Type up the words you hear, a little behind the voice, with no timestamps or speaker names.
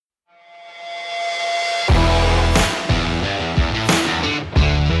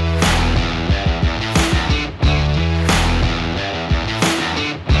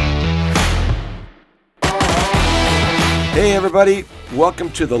Hey everybody, welcome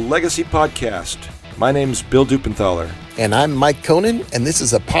to the Legacy Podcast. My name's Bill Dupenthaler. And I'm Mike Conan, and this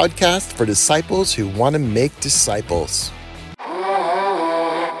is a podcast for disciples who want to make disciples.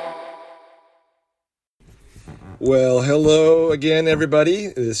 Well, hello again everybody.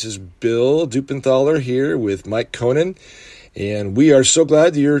 This is Bill Dupenthaler here with Mike Conan, and we are so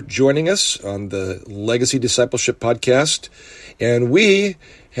glad that you're joining us on the Legacy Discipleship Podcast. And we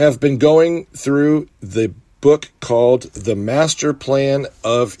have been going through the book called The Master Plan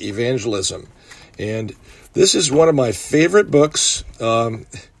of Evangelism. And this is one of my favorite books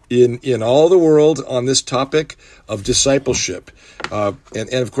in all the world on this topic of discipleship.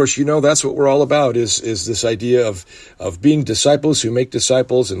 And of course, you know, that's what we're all about is this idea of being disciples who make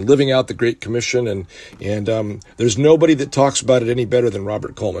disciples and living out the Great Commission. And there's nobody that talks about it any better than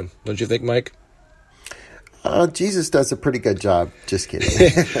Robert Coleman. Don't you think, Mike? Jesus does a pretty good job. Just kidding.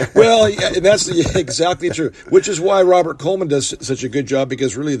 Well, yeah, and that's exactly true. Which is why Robert Coleman does such a good job,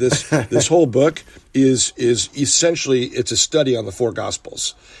 because really this whole book is essentially it's a study on the four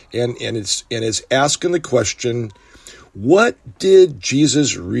Gospels, and it's asking the question, what did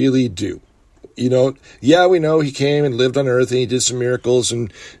Jesus really do? You know, yeah, we know he came and lived on earth and he did some miracles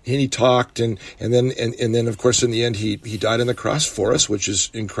and he talked and then of course in the end he died on the cross for us, which is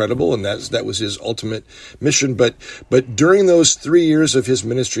incredible, and that was his ultimate mission. But during those 3 years of his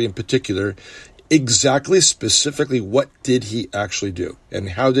ministry in particular, exactly specifically what did he actually do,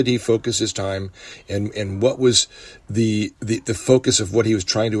 and how did he focus his time, and what was the focus of what he was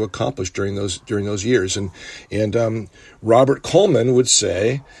trying to accomplish during those years? And Robert Coleman would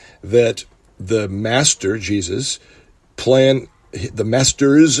say that the master, Jesus, the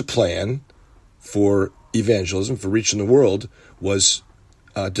master's plan for evangelism, for reaching the world, was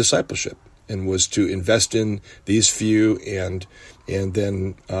discipleship, and was to invest in these few and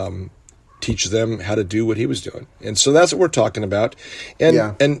then teach them how to do what he was doing. And so that's what we're talking about.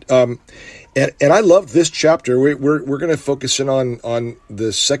 And I love this chapter. We're going to focus in on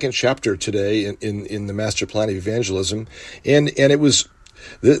the second chapter today in the Master Plan of Evangelism. And it was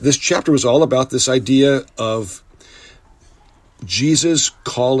this chapter was all about this idea of Jesus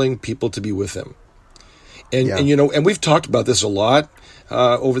calling people to be with him. And you know, and we've talked about this a lot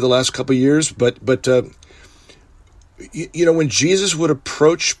over the last couple of years, but you know, when Jesus would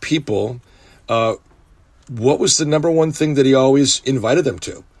approach people, what was the number one thing that he always invited them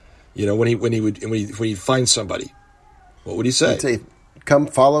to? You know, when he'd find somebody, what would he say? He'd say, "Come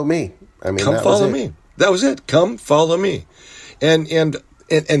follow me." I mean, come follow me. That was it. Come follow me.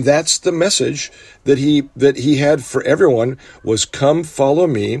 And that's the message that he had for everyone, was come follow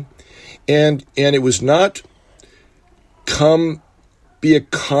me. And it was not come be a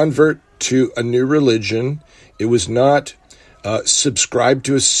convert to a new religion. It was not subscribe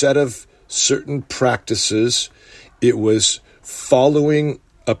to a set of certain practices. It was following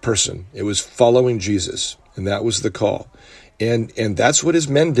a person. It was following Jesus. And that was the call. And that's what his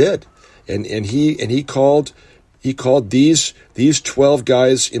men did. And he called these 12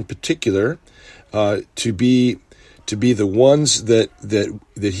 guys in particular to be the ones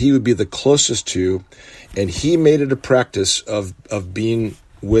that he would be the closest to, and he made it a practice of being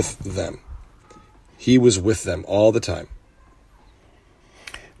with them. He was with them all the time.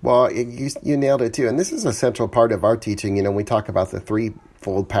 Well, you nailed it too, and this is a central part of our teaching. You know, we talk about the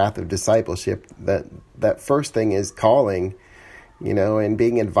threefold path of discipleship. That first thing is calling, you know, and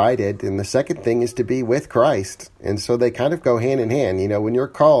being invited. And the second thing is to be with Christ. And so they kind of go hand in hand. You know, when you're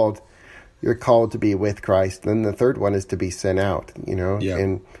called to be with Christ. Then the third one is to be sent out, you know. Yeah.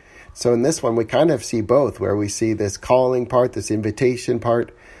 And so in this one, we kind of see both, where we see this calling part, this invitation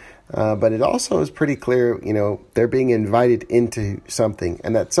part. But it also is pretty clear, you know, they're being invited into something.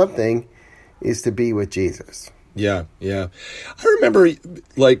 And that something is to be with Jesus. Yeah, yeah. I remember,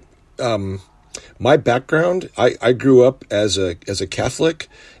 like, my background, I grew up as a Catholic,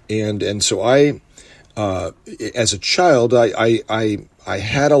 and so I, as a child, I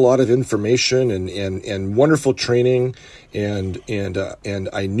had a lot of information and wonderful training, and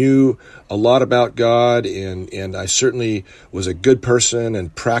I knew a lot about God, and I certainly was a good person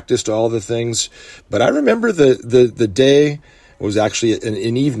and practiced all the things. But I remember the day was actually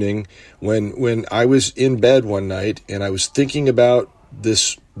an evening when I was in bed one night, and I was thinking about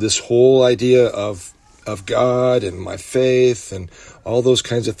this whole idea of God and my faith and all those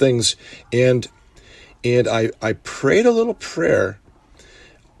kinds of things. And I prayed a little prayer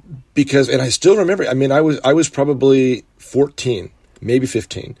because, and I still remember, I mean, I was probably 14, maybe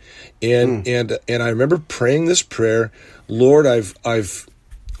 15. And I remember praying this prayer, Lord, I've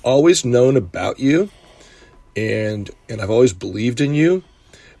always known about you, and I've always believed in you,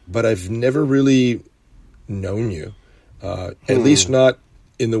 but I've never really known you. At least not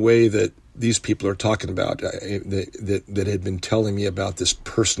in the way that these people are talking about, that had been telling me about this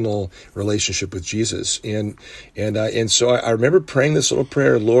personal relationship with Jesus. And so I remember praying this little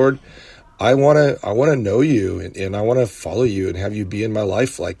prayer: Lord, I want to know you, and I want to follow you and have you be in my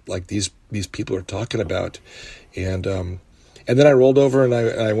life like these people are talking about. And then I rolled over and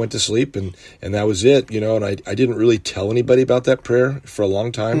I went to sleep, and that was it, and I didn't really tell anybody about that prayer for a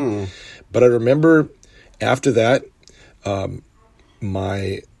long time. But I remember after that,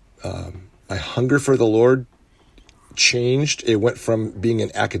 my hunger for the Lord changed. It went from being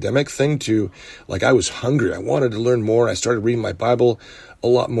an academic thing to, like, I was hungry. I wanted to learn more. I started reading my Bible a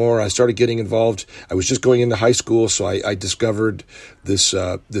lot more. I started getting involved. I was just going into high school, so I discovered this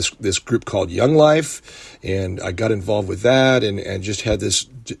group called Young Life, and I got involved with that, and just had this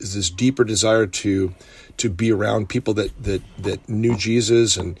deeper desire to be around people that knew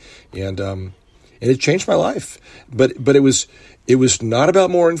Jesus, and it changed my life. But it was not about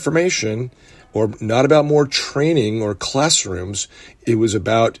more information, or not about more training or classrooms. It was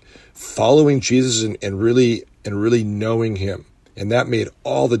about following Jesus and really knowing him. And that made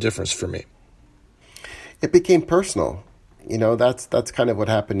all the difference for me. It became personal. That's kind of what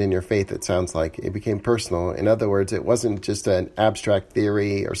happened in your faith, it sounds like. It became personal. In other words, it wasn't just an abstract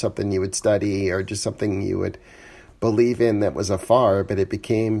theory or something you would study or just something you would believe in that was afar, but it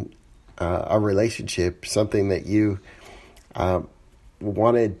became a relationship, something that you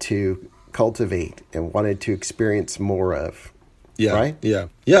wanted to cultivate and wanted to experience more of. Yeah. Right? Yeah,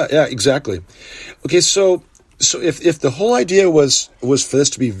 exactly. Okay, so if the whole idea was for this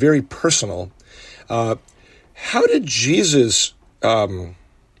to be very personal, how did Jesus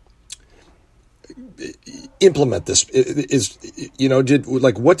implement this?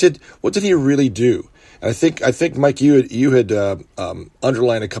 What did he really do? And I think Mike, you had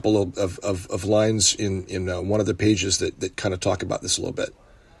underlined a couple of lines in one of the pages that kind of talk about this a little bit.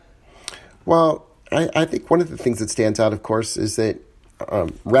 Well, I think one of the things that stands out, of course, is that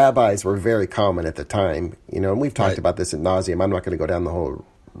rabbis were very common at the time, and we've talked about this ad nauseum. I'm not going to go down the whole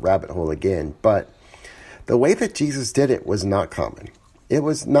rabbit hole again, but the way that Jesus did it was not common. It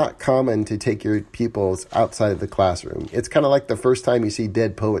was not common to take your pupils outside of the classroom. It's kind of like the first time you see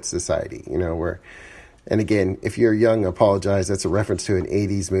Dead Poets Society, where, and again, if you're young, apologize. That's a reference to an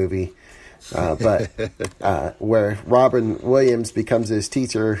 80s movie, but where Robin Williams becomes this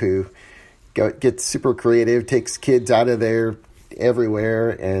teacher who gets super creative, takes kids out of there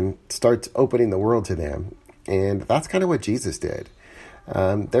everywhere, and starts opening the world to them. And that's kind of what Jesus did.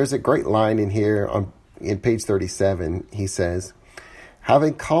 There's a great line in here in page 37. He says,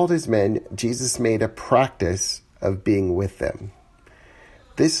 having called his men, Jesus made a practice of being with them.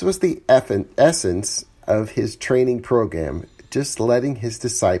 This was the essence of his training program, just letting his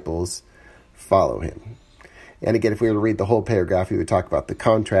disciples follow him. And again, if we were to read the whole paragraph, we would talk about the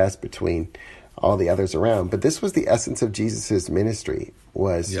contrast between all the others around. But this was the essence of Jesus' ministry,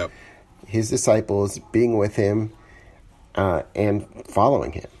 was his disciples being with him and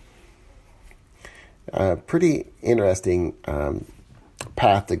following him. Pretty interesting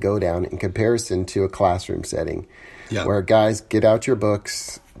path to go down in comparison to a classroom setting, where guys, get out your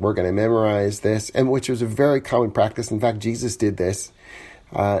books, we're going to memorize this, and which was a very common practice. In fact, Jesus did this.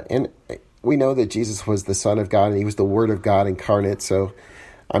 And we know that Jesus was the Son of God, and he was the Word of God incarnate, so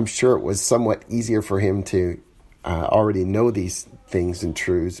I'm sure it was somewhat easier for him to already know these things and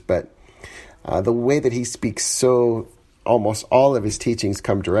truths. But the way that he speaks, so almost all of his teachings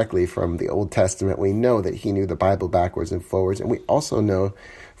come directly from the Old Testament. We know that he knew the Bible backwards and forwards, and we also know,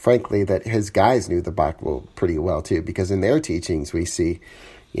 frankly, that his guys knew the Bible pretty well too, because in their teachings we see,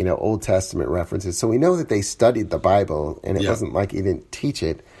 Old Testament references. So we know that they studied the Bible, and it wasn't like he didn't teach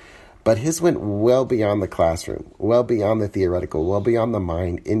it. But his went well beyond the classroom, well beyond the theoretical, well beyond the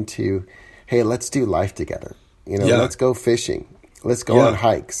mind, into, hey, let's do life together. Let's go fishing. Let's go on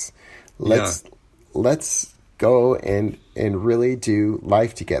hikes. Let's go and really do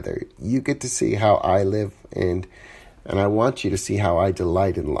life together. You get to see how I live, and I want you to see how I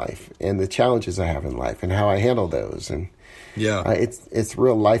delight in life and the challenges I have in life and how I handle those. And it's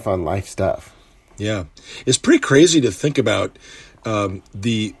real life on life stuff. Yeah, it's pretty crazy to think about.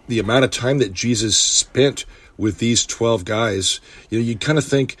 The amount of time that Jesus spent with these 12 guys. You kind of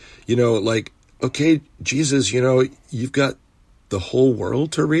think, like, okay, Jesus, you've got the whole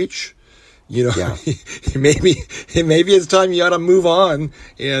world to reach. Maybe it's time you ought to move on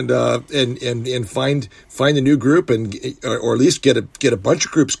and find a new group, or at least get a bunch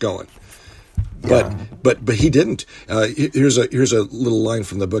of groups going. But he didn't. Here's a little line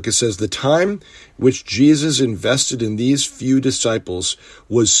from the book. It says, "The time which Jesus invested in these few disciples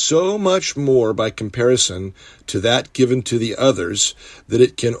was so much more by comparison to that given to the others that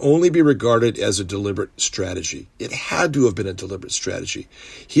it can only be regarded as a deliberate strategy." It had to have been a deliberate strategy.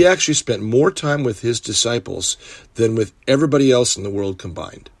 He actually spent more time with his disciples than with everybody else in the world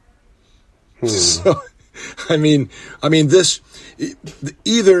combined. So, I mean, this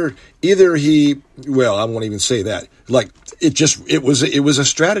either he, well, I won't even say that. Like it was a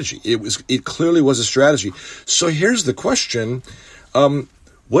strategy. It clearly was a strategy. So here's the question: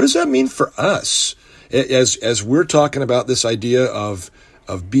 what does that mean for us as we're talking about this idea of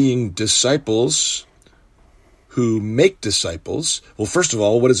being disciples who make disciples? Well, first of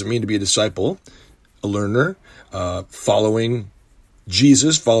all, what does it mean to be a disciple, a learner, following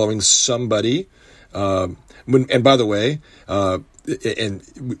Jesus, following somebody? And by the way, and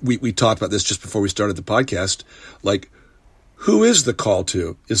we talked about this just before we started the podcast. Like, who is the call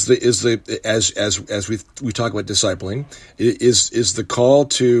to? As we talk about discipling, is the call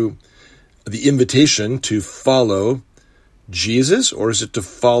to the invitation to follow Jesus, or is it to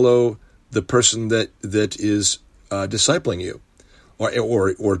follow the person that is discipling you?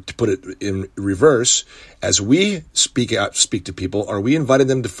 Or to put it in reverse, as we speak to people, are we inviting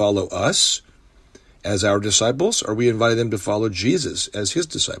them to follow us as our disciples? Or are we inviting them to follow Jesus as his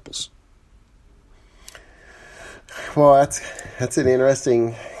disciples? Well, that's an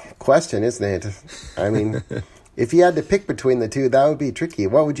interesting question, isn't it? I mean, if you had to pick between the two, that would be tricky.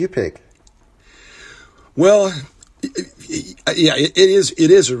 What would you pick? Well, yeah, it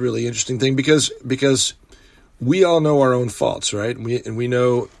is a really interesting thing because we all know our own faults, right? We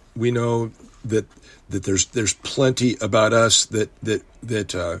know that there's plenty about us that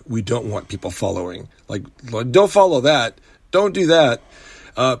we don't want people following. Like, don't follow that. Don't do that.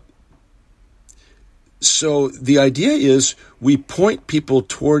 So the idea is we point people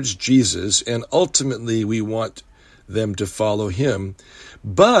towards Jesus, and ultimately we want them to follow him.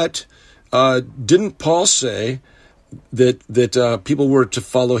 But didn't Paul say that people were to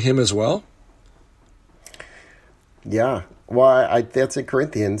follow him as well? Yeah. Well, that's in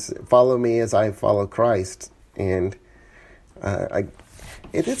Corinthians. Follow me as I follow Christ. And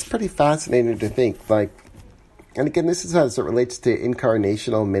it's pretty fascinating to think, like, and again, this is as it relates to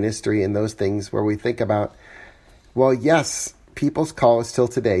incarnational ministry and those things where we think about, well, yes, people's call is still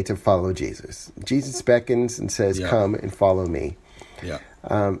today to follow Jesus. Jesus beckons and says, come and follow me. Yeah.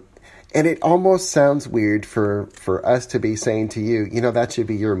 And it almost sounds weird for us to be saying to you, that should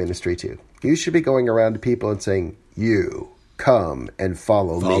be your ministry too. You should be going around to people and saying, you come and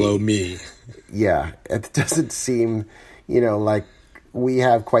follow me. Follow me. Yeah. It doesn't seem, like we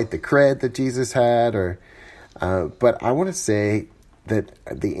have quite the cred that Jesus had, but I want to say that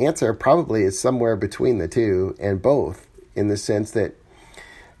the answer probably is somewhere between the two and both, in the sense that,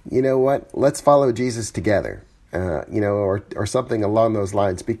 let's follow Jesus together, or something along those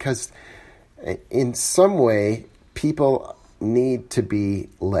lines, because in some way people need to be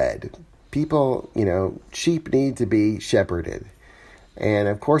led. People, sheep need to be shepherded. And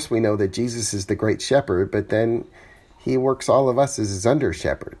of course we know that Jesus is the great shepherd, but then he works all of us as his under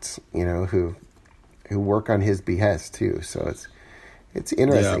shepherds, who work on his behest too. So it's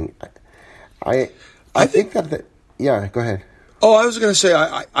interesting. Yeah. I think that go ahead. Oh, I was going to say,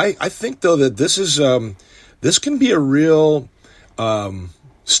 I think though that this is, this can be a real,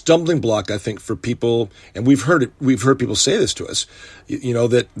 stumbling block, I think, for people. And we've heard people say this to us,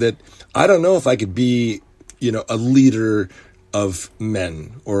 that I don't know if I could be, a leader of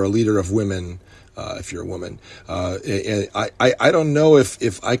men or a leader of women, if you're a woman. And I don't know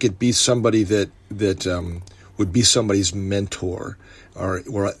if I could be somebody that would be somebody's mentor, or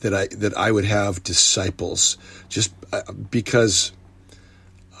that I would have disciples, just because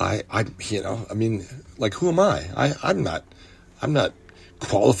like, who am I? I'm not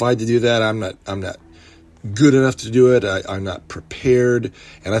qualified to do that. I'm not good enough to do it. I'm not prepared.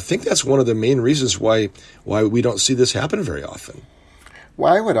 And I think that's one of the main reasons why we don't see this happen very often.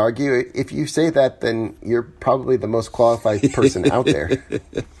 Well, I would argue if you say that, then you're probably the most qualified person out there.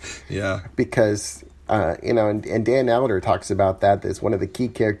 Yeah. Because, and Dan Elder talks about that as one of the key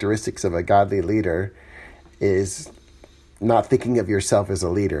characteristics of a godly leader is not thinking of yourself as a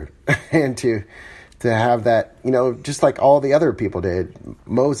leader, and to have that, just like all the other people did.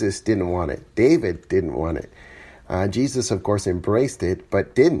 Moses didn't want it. David didn't want it. Jesus, of course, embraced it,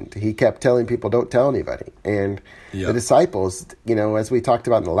 but didn't. He kept telling people, don't tell anybody. And the disciples, as we talked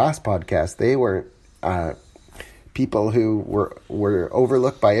about in the last podcast, they weren't people who were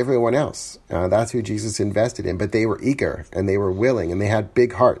overlooked by everyone else. That's who Jesus invested in. But they were eager and they were willing and they had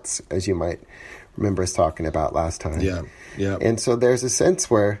big hearts, as you might remember us talking about last time. Yeah, yeah. And so there's a sense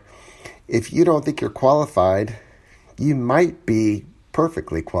where if you don't think you're qualified, you might be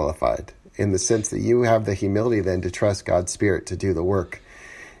perfectly qualified in the sense that you have the humility then to trust God's Spirit to do the work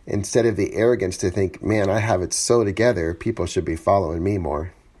instead of the arrogance to think, man, I have it so together, people should be following me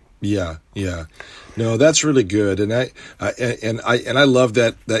more. Yeah, yeah. No, that's really good, and I love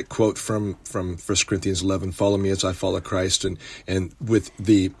that quote from 1 Corinthians 11. Follow me as I follow Christ, and with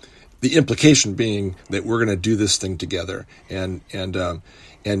the implication being that we're going to do this thing together, and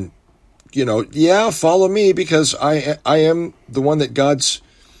follow me because I am the one that God's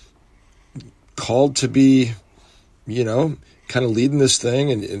called to be, kind of leading this thing,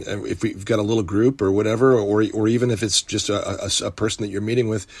 and if we've got a little group or whatever, or even if it's just a person that you're meeting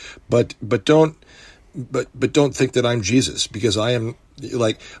with, but don't think that I'm Jesus, because I am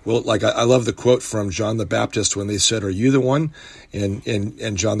I love the quote from John the Baptist when they said, "Are you the one?"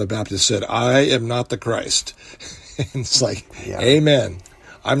 And John the Baptist said, "I am not the Christ." And it's like, yeah. Amen.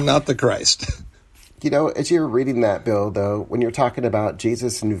 I'm not the Christ. As you're reading that, Bill, though, when you're talking about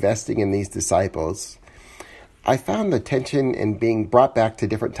Jesus investing in these disciples, I found the tension in being brought back to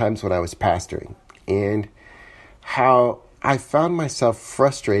different times when I was pastoring, and how I found myself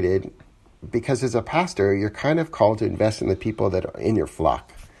frustrated because as a pastor, you're kind of called to invest in the people that are in your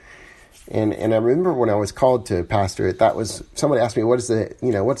flock. And I remember when I was called to pastor, somebody asked me, what's the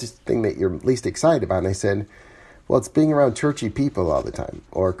thing that you're least excited about? And I said, well, it's being around churchy people all the time,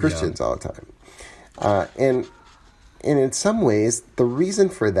 or Christians all the time. And in some ways, the reason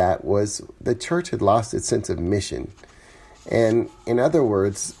for that was the church had lost its sense of mission. And in other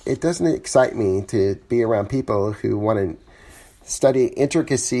words, it doesn't excite me to be around people who want to study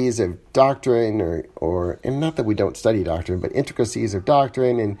intricacies of doctrine and not that we don't study doctrine, but intricacies of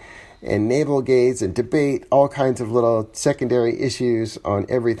doctrine and navel gaze and debate all kinds of little secondary issues on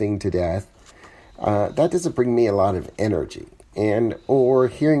everything to death. That doesn't bring me a lot of energy. Or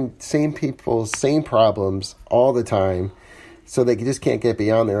hearing same people's same problems all the time, so they just can't get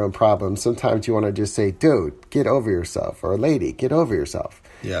beyond their own problems. Sometimes you want to just say, dude, get over yourself, or lady, get over yourself.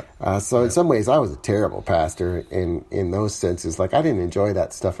 Yeah. In some ways, I was a terrible pastor in those senses. Like, I didn't enjoy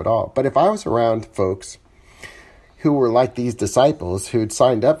that stuff at all. But if I was around folks who were like these disciples who'd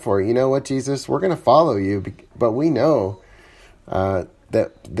signed up for, you know what, Jesus, we're going to follow you, but we know that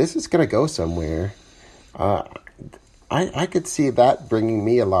this is going to go somewhere. I could see that bringing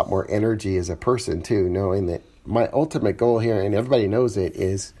me a lot more energy as a person, too, knowing that my ultimate goal here, and everybody knows it,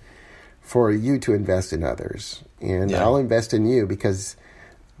 is for you to invest in others. And I'll invest in you because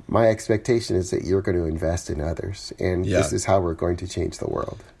my expectation is that you're going to invest in others. And this is how we're going to change the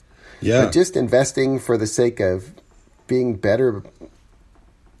world. Yeah. But just investing for the sake of being better,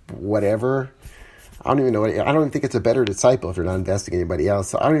 whatever, I don't even think it's a better disciple if you're not investing in anybody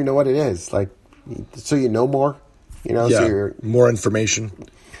else. So I don't even know what it is. Like, so you know more? So you're more information.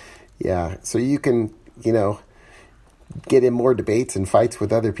 Yeah. So you can, get in more debates and fights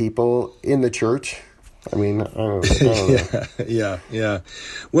with other people in the church. I mean, I don't know. Yeah.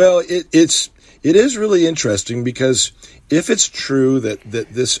 Well, it is really interesting, because if it's true that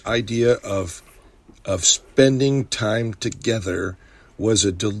this idea of spending time together was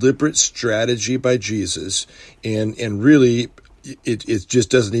a deliberate strategy by Jesus, and really it just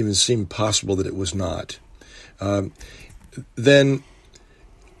doesn't even seem possible that it was not, then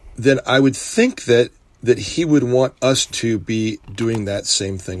I would think that he would want us to be doing that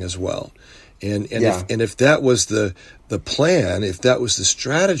same thing as well. And if that was the plan, if that was the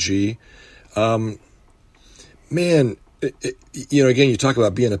strategy, again, you talk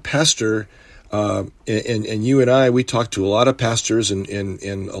about being a pastor, and you and I, we talk to a lot of pastors and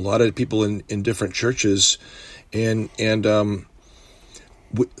a lot of people in different churches, and I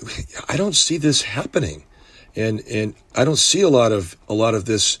don't see this happening. And I don't see a lot of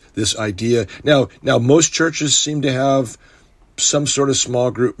this idea. Now most churches seem to have some sort of small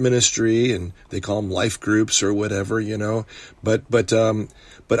group ministry, and they call them life groups or whatever, But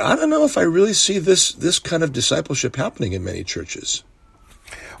I don't know if I really see this kind of discipleship happening in many churches.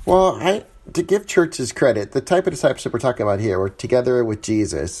 Well, to give churches credit, the type of discipleship we're talking about here, we're together with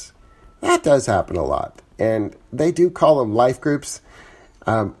Jesus, that does happen a lot, and they do call them life groups.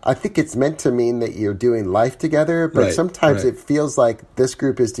 I think it's meant to mean that you're doing life together, but sometimes it feels like this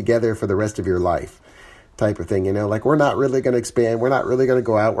group is together for the rest of your life type of thing, like we're not really going to expand. We're not really going to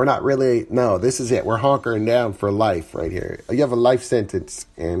go out. We're not really, no, this is it. We're honkering down for life right here. You have a life sentence,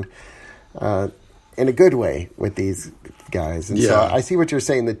 and in a good way with these guys. And so I see what you're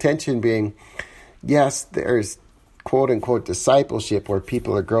saying, the tension being, yes, there's quote-unquote discipleship where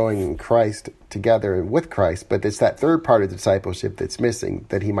people are growing in Christ together and with Christ, but it's that third part of discipleship that's missing,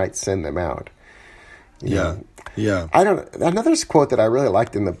 that he might send them out. You know? Yeah. Another quote that I really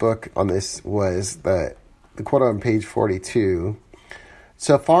liked in the book on this was the quote on page 42.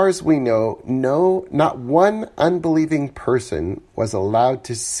 So far as we know, not one unbelieving person was allowed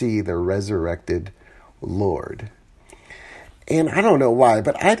to see the resurrected Lord. And I don't know why,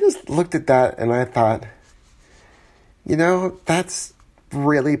 but I just looked at that and I thought, that's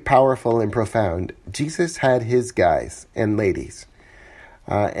really powerful and profound. Jesus had his guys and ladies,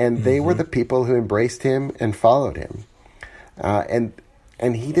 and they were the people who embraced him and followed him. And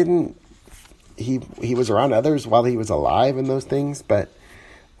he didn't, he was around others while he was alive and those things, but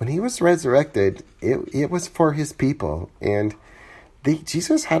when he was resurrected, it was for his people. And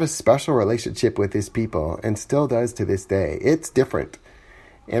Jesus had a special relationship with his people and still does to this day. It's different.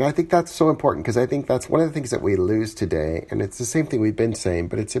 And I think that's so important, because I think that's one of the things that we lose today. And it's the same thing we've been saying,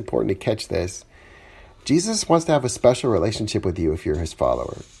 but it's important to catch this. Jesus wants to have a special relationship with you if you're his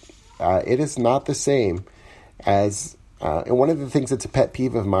follower. It is not the same as, and one of the things that's a pet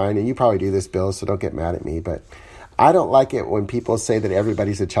peeve of mine, and you probably do this, Bill, so don't get mad at me, but I don't like it when people say that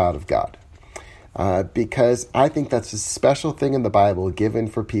everybody's a child of God. Because I think that's a special thing in the Bible given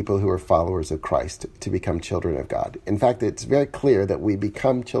for people who are followers of Christ to become children of God. In fact, it's very clear that we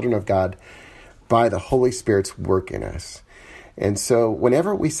become children of God by the Holy Spirit's work in us. And so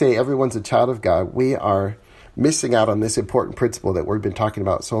whenever we say everyone's a child of God, we are missing out on this important principle that we've been talking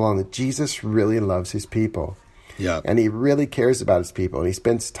about so long, that Jesus really loves his people. Yeah. And he really cares about his people, and he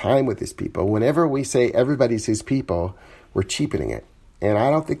spends time with his people. Whenever we say everybody's his people, we're cheapening it. And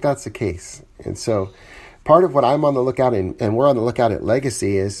I don't think that's the case. And so part of what I'm on the lookout, and we're on the lookout at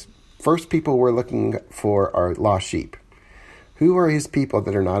Legacy, is first people we're looking for are lost sheep. Who are his people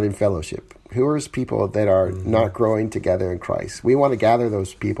that are not in fellowship? Who are his people that are not growing together in Christ? We want to gather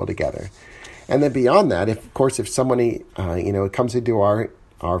those people together. And then beyond that, if somebody, comes into our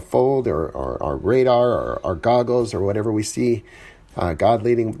fold or our radar or our goggles or whatever we see God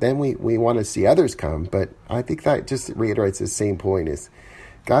leading, then we want to see others come. But I think that just reiterates the same point, is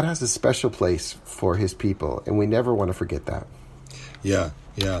God has a special place for his people, and we never want to forget that. Yeah,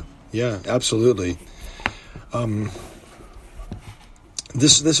 absolutely.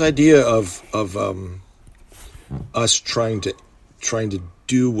 This idea of us trying to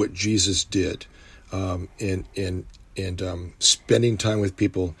do what Jesus did, and spending time with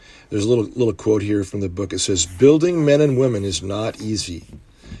people. There's a little quote here from the book. It says, "Building men and women is not easy.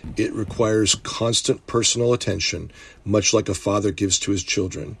 It requires constant personal attention, much like a father gives to his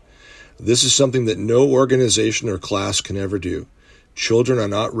children. This is something that no organization or class can ever do. Children are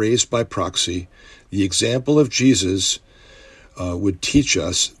not raised by proxy. The example of Jesus would teach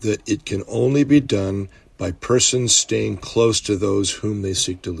us that it can only be done by persons staying close to those whom they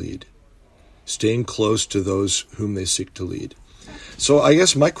seek to lead." Staying close to those whom they seek to lead. So I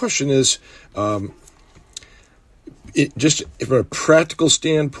guess my question is, just from a practical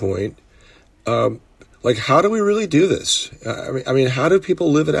standpoint, how do we really do this? I mean, how do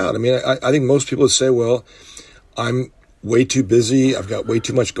people live it out? I mean, I think most people would say, well, I'm way too busy. I've got way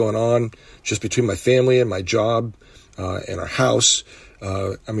too much going on just between my family and my job and our house.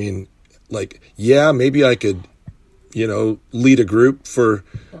 Maybe I could, lead a group for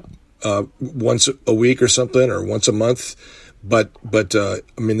once a week or something, or once a month. But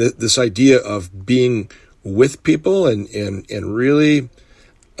this idea of being with people and really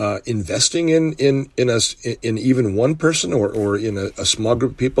investing in even one person or in a small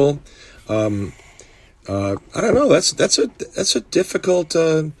group of people, I don't know. That's a difficult.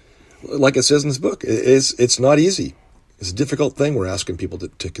 Like it says in this book, it's not easy. It's a difficult thing we're asking people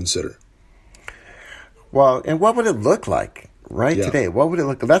to consider. Well, and what would it look like? Right, yeah. Today, what would it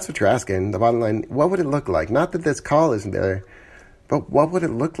look like? That's what you're asking, the bottom line. What would it look like? Not that this call isn't there, but what would it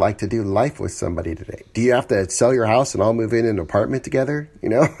look like to do life with somebody today? Do you have to sell your house and all move in an apartment together?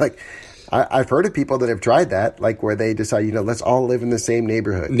 I've heard of people that have tried that, where they decide, let's all live in the same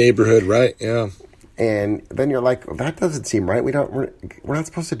neighborhood. Neighborhood, right, yeah. And then you're like, well, that doesn't seem right. We're not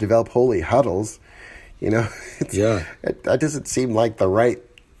supposed to develop holy huddles. That doesn't seem like the right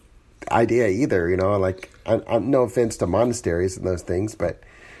idea either. I'm no offense to monasteries and those things, but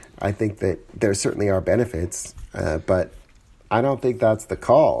I think that there certainly are benefits. But I don't think that's the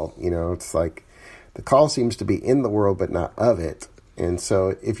call. It's like the call seems to be in the world, but not of it. And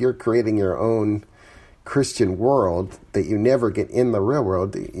so if you're creating your own Christian world that you never get in the real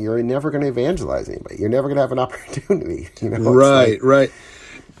world, you're never going to evangelize anybody. You're never going to have an opportunity. Right.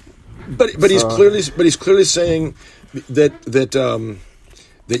 But he's clearly saying that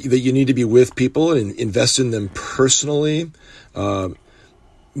that you need to be with people and invest in them personally. And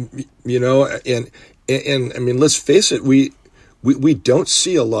I mean, let's face it, we don't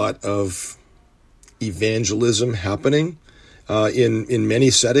see a lot of evangelism happening in many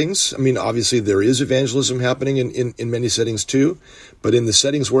settings. I mean, obviously there is evangelism happening in many settings too, but in the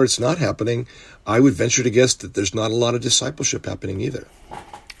settings where it's not happening, I would venture to guess that there's not a lot of discipleship happening either.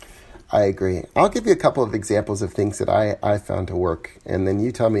 I agree. I'll give you a couple of examples of things that I found to work, and then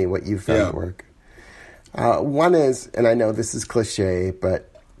you tell me what you found to work. One is, and I know this is cliche,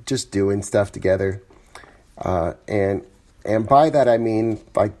 but just doing stuff together. And by that I mean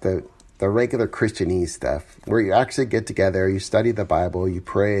like the regular Christianese stuff, where you actually get together, you study the Bible, you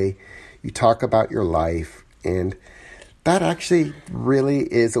pray, you talk about your life, and that actually really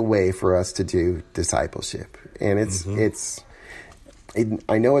is a way for us to do discipleship. And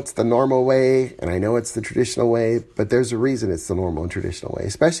I know it's the normal way, and I know it's the traditional way, but there's a reason it's the normal and traditional way,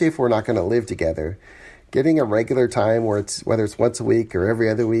 especially if we're not going to live together. Getting a regular time whether it's once a week or every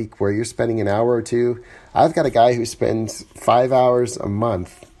other week, where you're spending an hour or two. I've got a guy who spends 5 hours a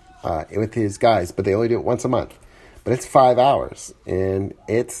month with his guys, but they only do it once a month. But it's 5 hours, and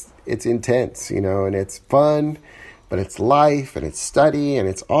it's intense, and it's fun, but it's life, and it's study, and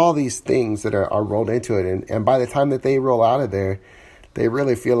it's all these things that are rolled into it. And by the time that they roll out of there, they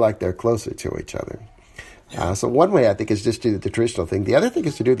really feel like they're closer to each other. So one way I think is just to do the traditional thing. The other thing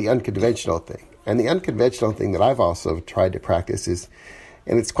is to do the unconventional thing. And the unconventional thing that I've also tried to practice is,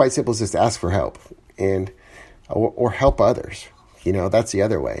 and it's quite simple, is just ask for help or help others. That's the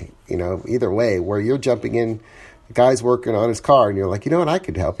other way. Either way, where you're jumping in, a guy's working on his car and you're like, you know what, I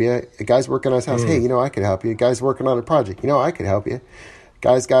could help you. A guy's working on his house. Hey, I could help you. A guy's working on a project. I could help you. A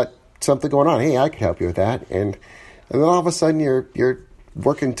guy's got something going on. Hey, I could help you with that. And then all of a sudden you're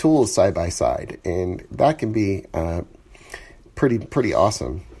working tools side by side, and that can be pretty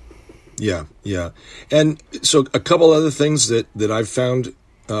awesome. Yeah. And so a couple other things that I've found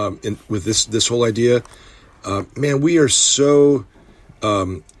with this whole idea, man, we are so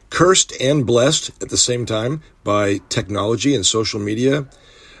cursed and blessed at the same time by technology and social media.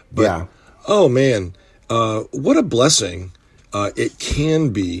 But, oh man, what a blessing it can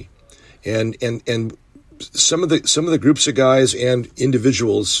be, and some of the groups of guys and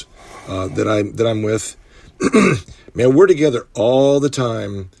individuals that I'm with, man, we're together all the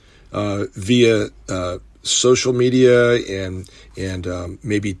time via social media and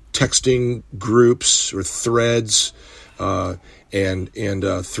maybe texting groups or threads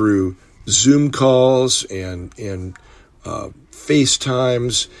and through Zoom calls and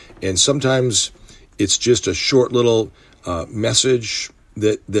FaceTimes, and sometimes it's just a short little message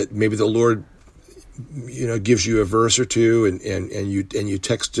that maybe the Lord gives you a verse or two, and you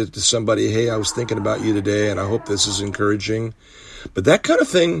text it to somebody. Hey, I was thinking about you today, and I hope this is encouraging. But that kind of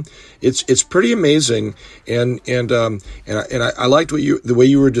thing, it's pretty amazing, and I liked the way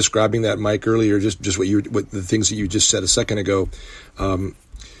you were describing that, Mike, earlier. Just what the things that you just said a second ago.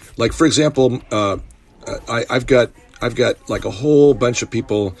 Like for example, I've got like a whole bunch of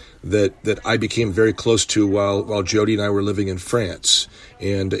people that I became very close to while Jody and I were living in France.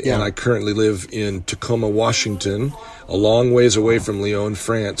 And I currently live in Tacoma, Washington, a long ways away from Lyon,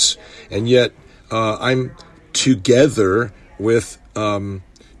 France. And yet I'm together with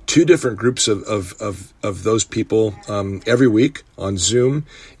two different groups of those people every week on Zoom,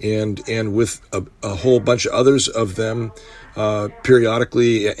 and with a whole bunch of others of them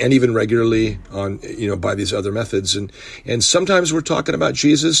periodically and even regularly on by these other methods. And sometimes we're talking about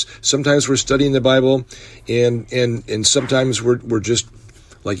Jesus, sometimes we're studying the Bible, and sometimes we're just,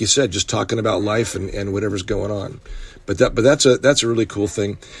 like you said, just talking about life and whatever's going on. But that's a really cool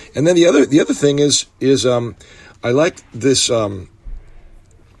thing. And then the other thing is I like this.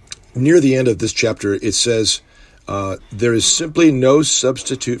 Near the end of this chapter, it says, there is simply no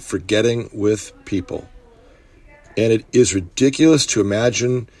substitute for getting with people. And it is ridiculous to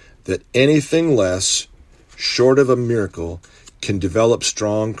imagine that anything less, short of a miracle, can develop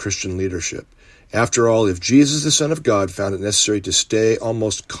strong Christian leadership. After all, if Jesus, the Son of God, found it necessary to stay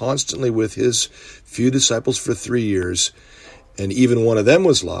almost constantly with his few disciples for 3 years, and even one of them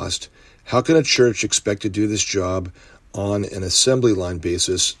was lost, how can a church expect to do this job on an assembly line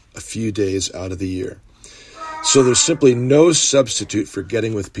basis a few days out of the year? So there's simply no substitute for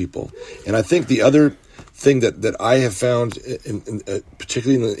getting with people. And I think the other thing that I have found,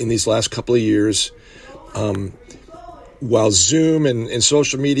 particularly in these last couple of years, while Zoom and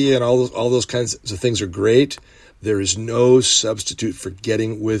social media and all those kinds of things are great, there is no substitute for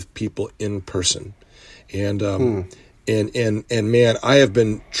getting with people in person. And man, I have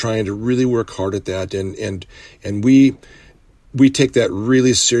been trying to really work hard at that. And we, we take that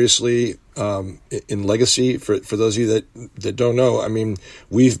really seriously in Legacy. For those of you that don't know, I mean,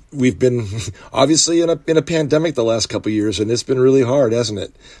 we've been obviously in a pandemic the last couple of years, and it's been really hard, hasn't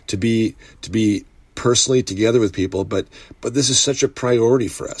it, to be personally together with people. But this is such a priority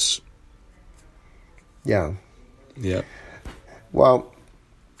for us. Yeah. Yeah. Well,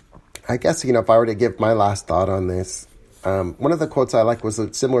 I guess, if I were to give my last thought on this, one of the quotes I like was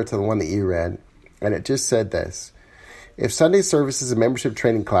similar to the one that you read, and it just said this: if Sunday services and membership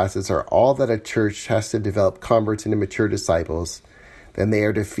training classes are all that a church has to develop converts into mature disciples, then they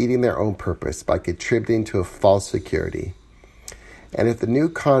are defeating their own purpose by contributing to a false security. And if the new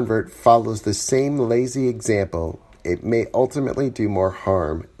convert follows the same lazy example, it may ultimately do more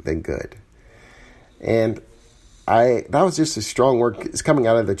harm than good. And that was just a strong word. It's coming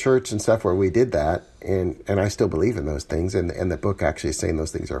out of the church and stuff where we did that, and I still believe in those things, and the book actually is saying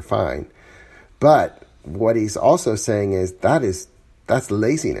those things are fine. But what he's also saying is that's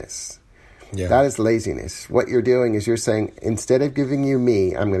laziness. Yeah. That is laziness. What you're doing is you're saying, instead of giving you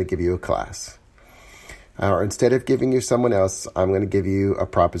me, I'm going to give you a class. Or instead of giving you someone else, I'm going to give you a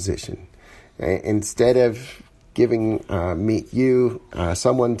proposition. Instead of giving you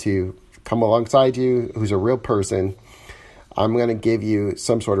someone to come alongside you who's a real person, I'm going to give you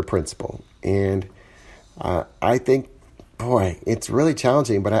some sort of principle. And I think, boy, it's really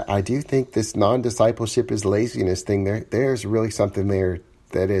challenging, but I do think this non-discipleship is laziness thing. There's really something there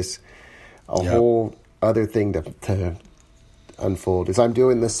that is a whole other thing to unfold. As I'm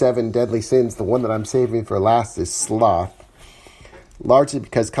doing the 7 deadly sins, the one that I'm saving for last is sloth. Largely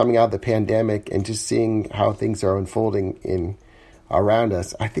because coming out of the pandemic and just seeing how things are unfolding around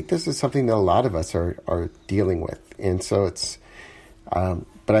us, I think this is something that a lot of us are dealing with. And so it's,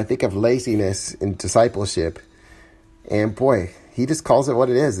 but I think of laziness in discipleship, and boy, he just calls it what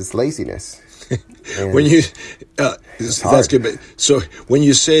it is. It's laziness. When you, that's good. But so when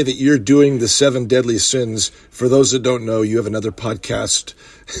you say that you're doing the 7 deadly sins, for those that don't know, you have another podcast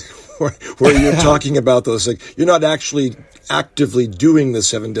where you're talking about those. Like, you're not actually actively doing the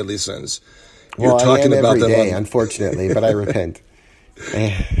 7 deadly sins. You're talking about them every day, unfortunately, but I repent.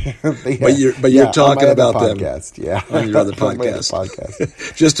 But you're talking about them on your other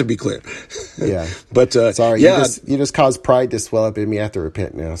podcast. Just to be clear. Yeah. But sorry, you just caused pride to swell up in me. I have to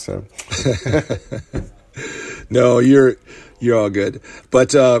repent now. So. No, you're all good.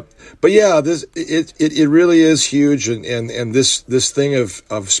 But yeah, it really is huge, and this thing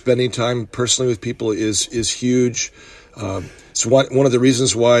of spending time personally with people is huge. It's one of the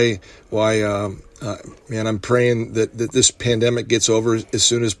reasons why man, I'm praying that this pandemic gets over as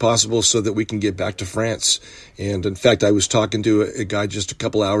soon as possible so that we can get back to France. And in fact, I was talking to a guy just a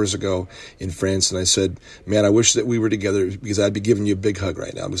couple hours ago in France, and I said, man, I wish that we were together, because I'd be giving you a big hug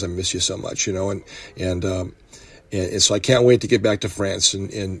right now because I miss you so much, and so I can't wait to get back to France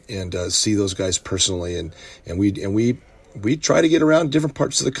and see those guys personally. And we try to get around different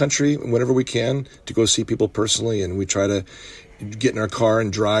parts of the country whenever we can to go see people personally, and we try to get in our car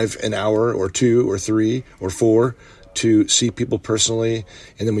and drive an hour or 2 or 3 or 4 to see people personally.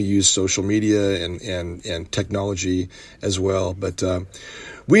 And then we use social media and technology as well. But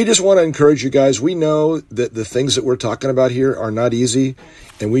we just want to encourage you guys. We know that the things that we're talking about here are not easy,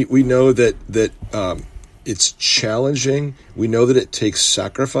 and we know that it's challenging. We know that it takes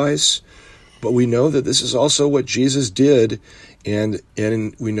sacrifice, but we know that this is also what Jesus did, and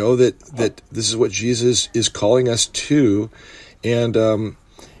we know that this is what Jesus is calling us to. And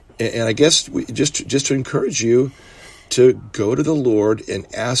I guess just to encourage you to go to the Lord and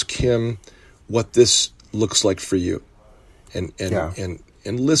ask Him what this looks like for you, and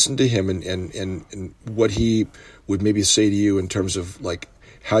listen to Him and what He would maybe say to you in terms of like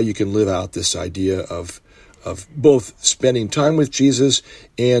how you can live out this idea of both spending time with Jesus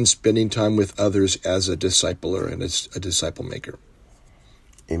and spending time with others as a discipler and as a disciple maker.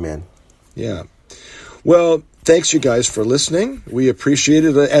 Amen. Yeah. Well, thanks you guys for listening. We appreciate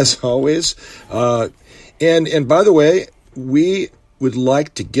it as always. And by the way, we would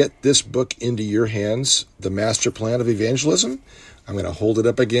like to get this book into your hands, The Master Plan of Evangelism. I'm going to hold it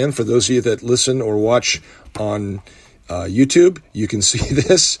up again for those of you that listen or watch on YouTube. You can see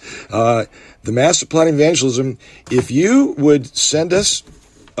this. The Master Plan of Evangelism. If you would send us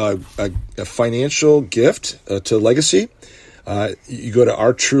a financial gift to Legacy, you go to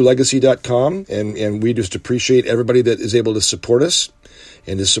ourtruelegacy.com, and we just appreciate everybody that is able to support us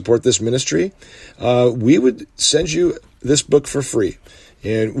and to support this ministry. We would send you this book for free,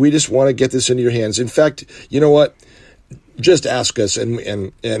 and we just want to get this into your hands. In fact, you know what? Just ask us,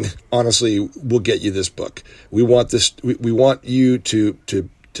 and honestly, we'll get you this book. We want this. We want you to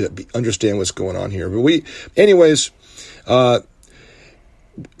understand what's going on here. But anyways.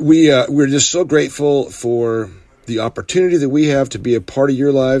 we're just so grateful for the opportunity that we have to be a part of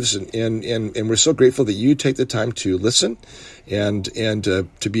your lives, and we're so grateful that you take the time to listen and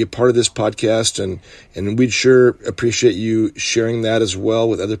to be a part of this podcast, and we'd sure appreciate you sharing that as well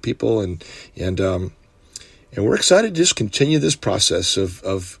with other people, and we're excited to just continue this process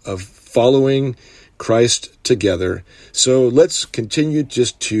of following Christ together. So let's continue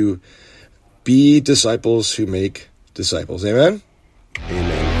just to be disciples who make disciples. Amen?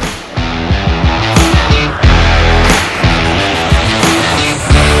 Amen.